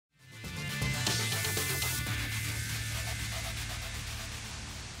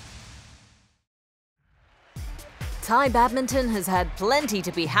Thai badminton has had plenty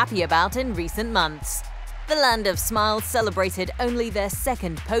to be happy about in recent months. The Land of Smiles celebrated only their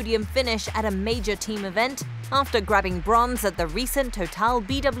second podium finish at a major team event after grabbing bronze at the recent Total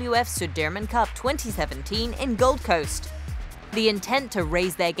BWF Sudirman Cup 2017 in Gold Coast. The intent to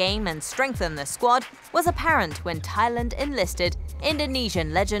raise their game and strengthen the squad was apparent when Thailand enlisted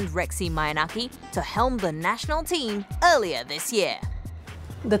Indonesian legend Rexy Mayanaki to helm the national team earlier this year.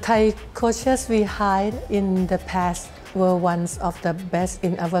 The Thai coaches we hired in the past were one of the best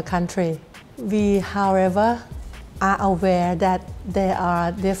in our country. We, however, are aware that there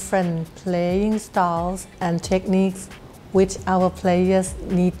are different playing styles and techniques which our players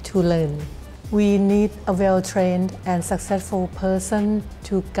need to learn. We need a well-trained and successful person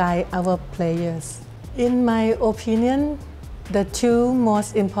to guide our players. In my opinion, the two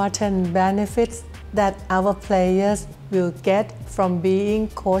most important benefits that our players will get from being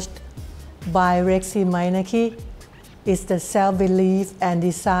coached by Rexy Mayanaki is the self-belief and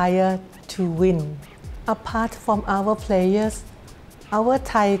desire to win. Apart from our players, our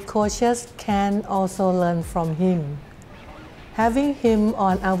Thai coaches can also learn from him. Having him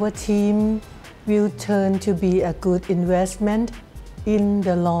on our team will turn to be a good investment in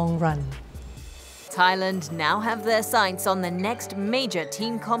the long run. Thailand now have their sights on the next major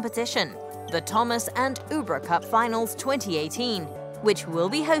team competition, the Thomas and Ubra Cup Finals 2018, which will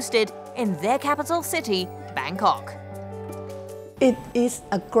be hosted in their capital city, Bangkok. It is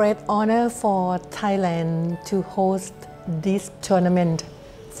a great honor for Thailand to host this tournament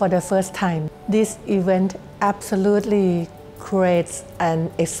for the first time. This event absolutely creates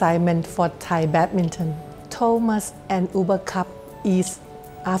an excitement for Thai badminton. Thomas and Ubra Cup is,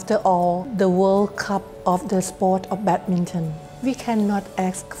 after all, the World Cup of the sport of badminton. We cannot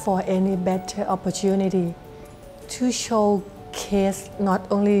ask for any better opportunity to showcase not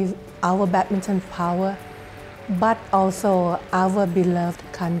only our badminton power, but also our beloved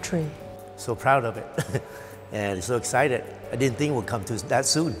country. So proud of it and so excited. I didn't think it would come to that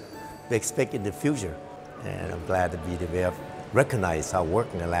soon. We expect in the future, and I'm glad that BWF recognized our work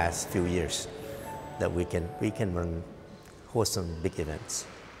in the last few years, that we can host some big events.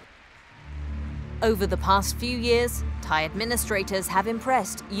 Over the past few years, Thai administrators have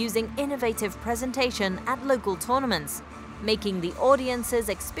impressed using innovative presentation at local tournaments, making the audience's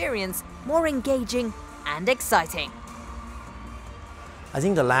experience more engaging and exciting. I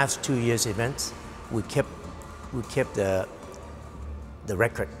think the last 2 years' events, we kept the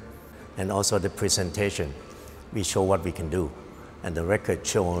record and also the presentation. We show what we can do, and the record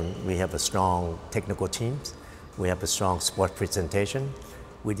shown we have a strong technical teams, we have a strong sport presentation.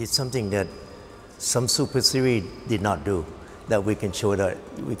 We did something that some Super Series did not do, that we can show that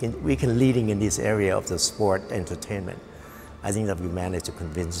we can leading in this area of the sport entertainment. I think that we managed to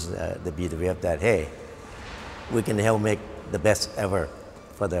convince the BWF that, hey, we can help make the best ever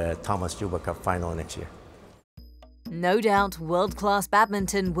for the Thomas Ubra Cup final next year. No doubt world-class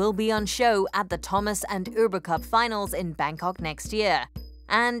badminton will be on show at the Thomas and Ubra Cup finals in Bangkok next year.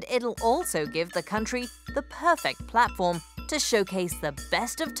 And it'll also give the country the perfect platform to showcase the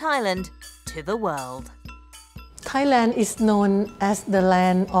best of Thailand to the world. Thailand is known as the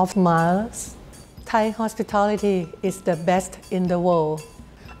land of smiles. Thai hospitality is the best in the world.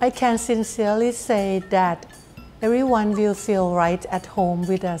 I can sincerely say that everyone will feel right at home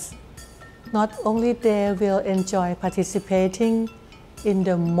with us. Not only they will enjoy participating in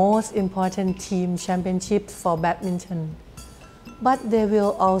the most important team championships for badminton, but they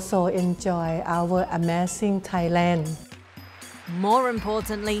will also enjoy our amazing Thailand. More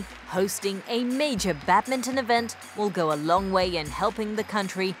importantly, hosting a major badminton event will go a long way in helping the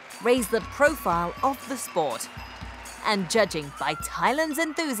country raise the profile of the sport. And judging by Thailand's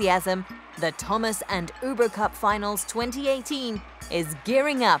enthusiasm, the Thomas and Ubra Cup Finals 2018 is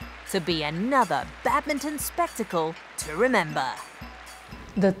gearing up to be another badminton spectacle to remember.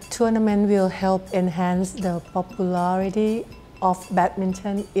 The tournament will help enhance the popularity of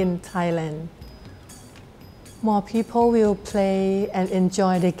badminton in Thailand. More people will play and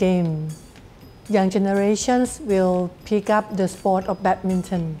enjoy the game. Young generations will pick up the sport of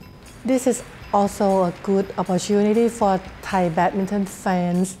badminton. This is also a good opportunity for Thai badminton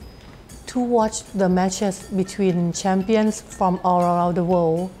fans to watch the matches between champions from all around the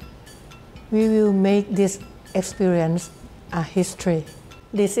world. We will make this experience a history.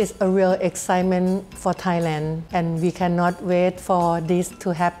 This is a real excitement for Thailand, and we cannot wait for this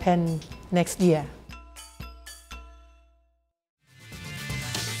to happen next year.